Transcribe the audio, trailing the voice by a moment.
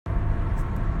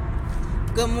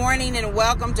Good morning and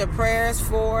welcome to Prayers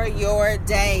for Your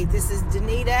Day. This is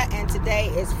Danita and today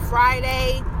is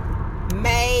Friday,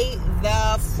 May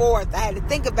the 4th. I had to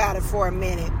think about it for a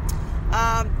minute.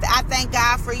 I thank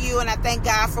God for you and I thank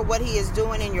God for what He is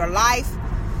doing in your life.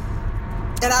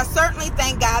 And I certainly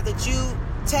thank God that you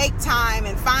take time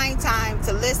and find time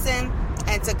to listen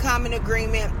and to come in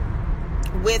agreement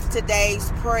with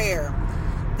today's prayer.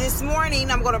 This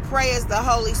morning, I'm going to pray as the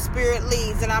Holy Spirit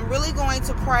leads, and I'm really going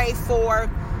to pray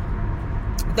for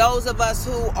those of us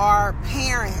who are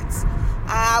parents.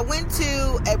 I went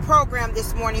to a program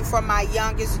this morning for my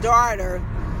youngest daughter,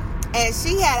 and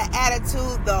she had an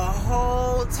attitude the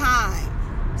whole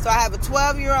time. So I have a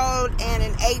 12-year-old and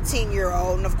an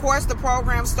 18-year-old, and of course, the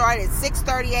program started at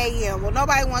 6:30 a.m. Well,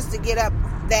 nobody wants to get up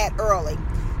that early.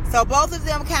 So both of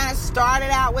them kind of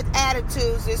started out with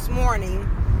attitudes this morning.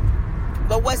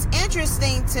 But what's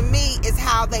interesting to me is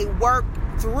how they work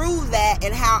through that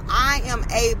and how I am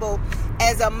able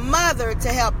as a mother to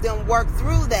help them work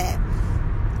through that.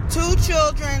 Two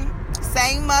children,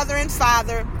 same mother and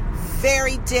father,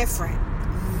 very different.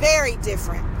 Very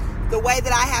different. The way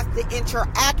that I have to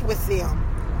interact with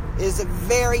them is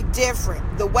very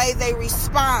different. The way they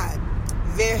respond,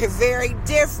 very, very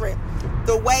different.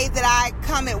 The way that I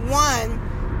come at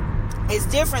one is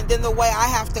different than the way I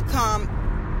have to come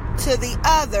to the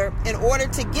other in order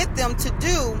to get them to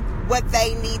do what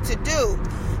they need to do.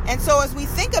 And so as we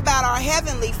think about our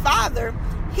Heavenly Father,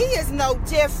 He is no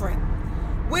different.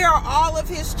 We are all of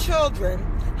His children.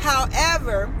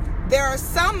 However, there are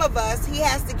some of us He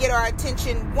has to get our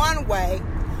attention one way,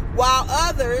 while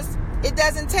others, it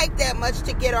doesn't take that much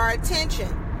to get our attention.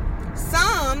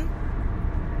 Some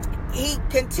He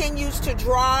continues to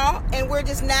draw, and we're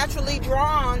just naturally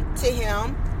drawn to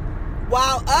Him,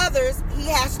 while others, He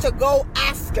has to go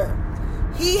after.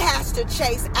 He has to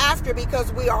chase after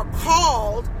because we are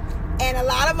called, and a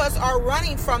lot of us are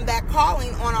running from that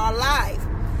calling on our life.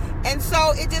 And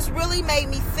so it just really made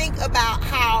me think about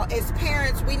how, as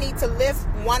parents, we need to lift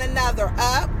one another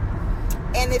up.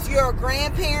 And if you're a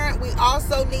grandparent, we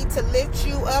also need to lift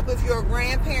you up if you're a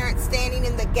grandparent standing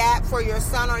in the gap for your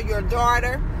son or your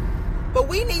daughter. But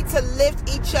we need to lift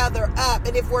each other up.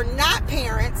 And if we're not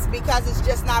parents, because it's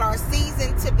just not our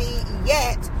season to be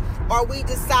yet, or we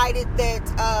decided that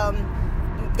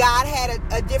God had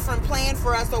a different plan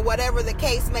for us, or whatever the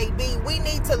case may be, we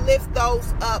need to lift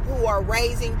those up who are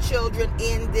raising children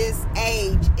in this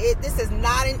age. This is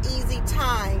not an easy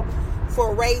time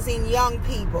for raising young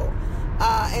people.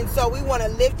 And so we want to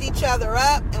lift each other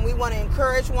up and we want to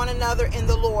encourage one another in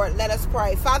the Lord. Let us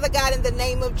pray. Father God, in the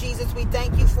name of Jesus, we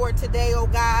thank you for today, oh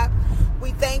God.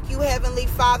 We thank you, Heavenly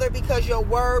Father, because your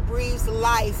word breathes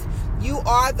life. You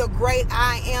are the great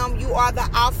I am. You are the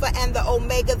Alpha and the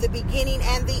Omega, the beginning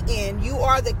and the end. You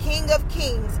are the King of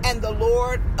kings and the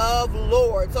Lord of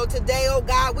lords. So today, oh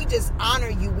God, we just honor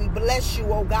you. We bless you,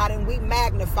 oh God, and we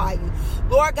magnify you.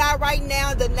 Lord God, right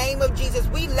now, in the name of Jesus,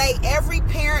 we lay every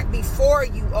parent before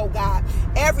you, oh God.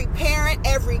 Every parent,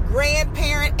 every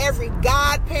grandparent, every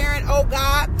godparent, oh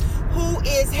God, who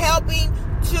is helping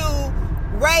to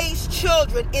raise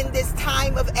children in this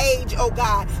time of age, oh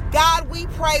God. God, we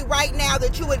pray right now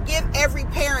that you would give every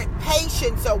parent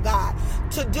patience, oh God,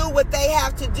 to do what they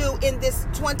have to do in this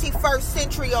 21st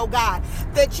century, oh God.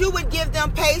 That you would give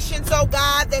them patience, oh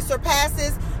God, that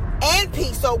surpasses, and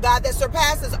peace, oh God, that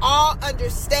surpasses all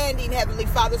understanding, Heavenly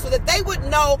Father, so that they would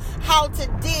know how to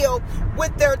deal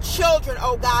with their children,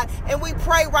 oh God. And we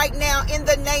pray right now in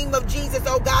the name of Jesus,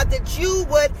 oh God, that you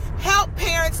would help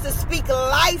parents to speak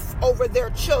life over their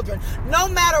children. No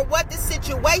matter what the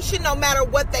situation, no matter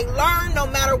what they learn, no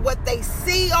matter what they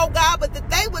see, oh God, but that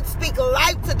they would speak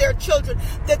life to their children,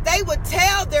 that they would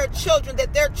tell their children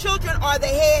that their children are the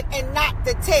head and not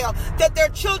the tail, that their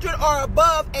children are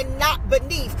above and not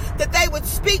beneath, that they would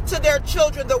speak to their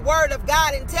children the word of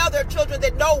God and tell their children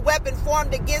that no weapon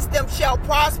formed against them shall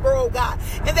prosper, oh God.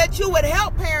 And that you would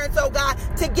help parents, oh God,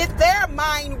 to get their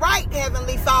mind right,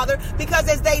 Heavenly Father, because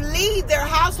as they lead their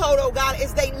household, oh God,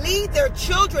 as they lead their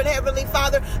children, Heavenly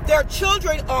Father, their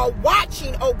children are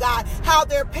watching, oh God, how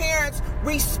their parents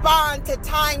respond to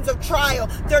times of trial.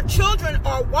 Their children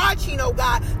are watching, oh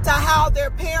God, to how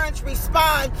their parents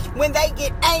respond when they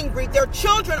get angry. Their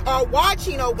children are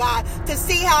watching, oh God, to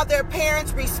see how their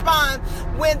parents respond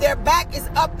when their back is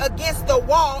up against the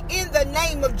wall. In the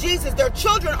name of Jesus, their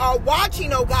children are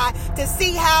watching, oh God, to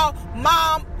see how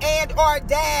mom and or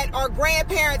dad or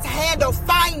grandparents handle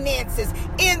finances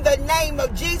in the name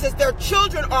of Jesus. Their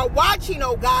children are watching,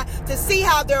 oh God, to see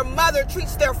how their mother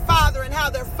treats their father and how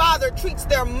their father treats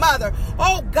their mother.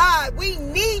 Oh God, we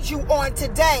need you on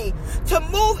today to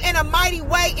move in a mighty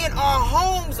way in our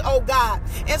homes, oh God.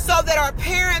 And so that our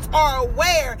parents are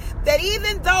aware that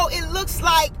even though it looks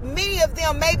like many of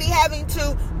them may be having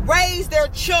to raise their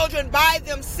children by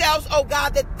themselves, oh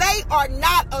God, that they are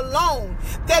not alone,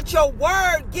 that your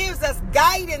word gives us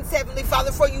guidance, Heavenly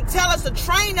Father, for you tell us to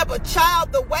train up a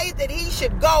child the way that he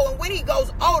should go, and when he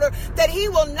goes older, that he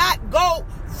will not go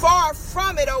far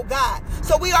from it, oh God.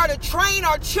 So we are to train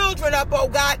our children up, oh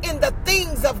God, in the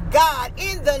things of God,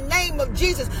 in the name of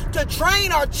Jesus, to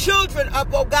train our children up,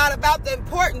 oh God, about the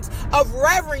importance of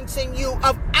reverencing you,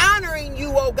 of honoring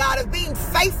you, oh God, of being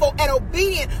faithful and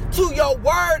obedient to your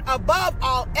word above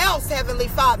all else, Heavenly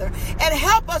Father. And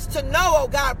help us to know, oh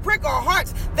God, prick our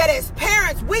hearts that as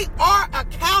parents, we are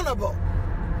accountable.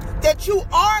 That you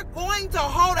are going to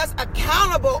hold us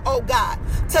accountable, oh God,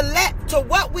 to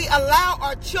what we allow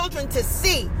our children to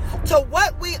see, to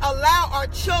what we allow our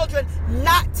children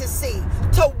not to see,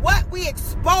 to what we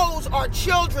expose our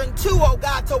children to, oh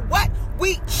God, to what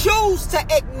we choose to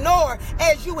ignore,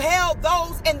 as you held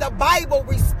those in the Bible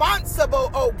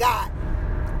responsible, oh God,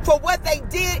 for what they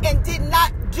did and did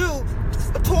not do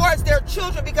towards their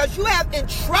children, because you have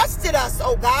entrusted us,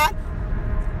 oh God,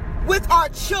 with our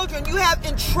children. You have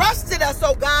entrusted us,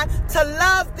 oh God, to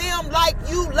love them like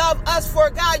you love us.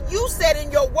 For God, you said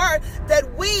in your word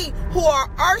that we who are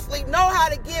earthly know how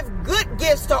to give good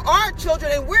gifts to our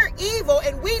children, and we're evil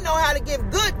and we know how to give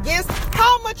good gifts.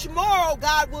 How much more, oh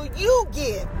God, will you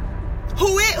give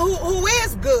who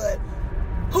is good,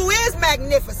 who is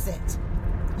magnificent?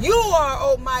 You are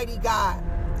Almighty God.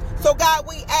 So God,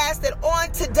 we ask that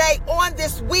on today, on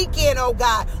this weekend, oh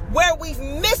God, where we've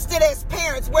missed it as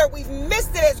parents, where we've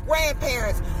missed it as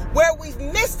grandparents, where we've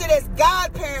missed it as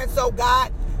godparents, oh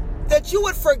God, that you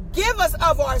would forgive us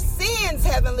of our sins,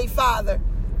 Heavenly Father.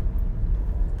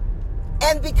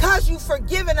 And because you've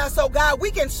forgiven us, oh God, we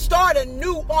can start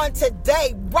anew on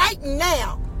today, right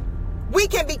now. We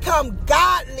can become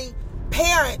godly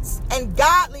parents and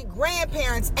godly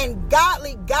grandparents and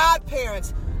godly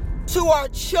godparents to our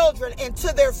children and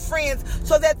to their friends,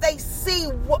 so that they see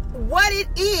what it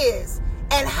is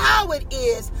and how it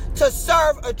is to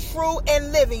serve a true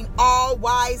and living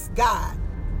all-wise God.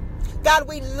 God,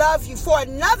 we love you for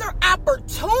another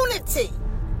opportunity.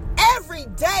 Every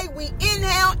day we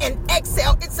inhale and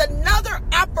exhale, it's another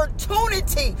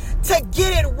opportunity to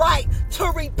get it right, to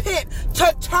repent,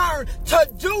 to turn, to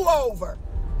do over.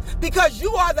 Because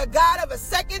you are the God of a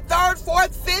second, third,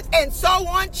 fourth, fifth, and so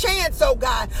on chance, oh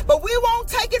God. But we won't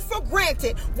take it for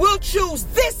granted. We'll choose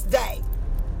this day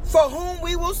for whom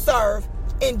we will serve.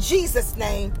 In Jesus'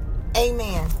 name,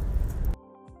 amen.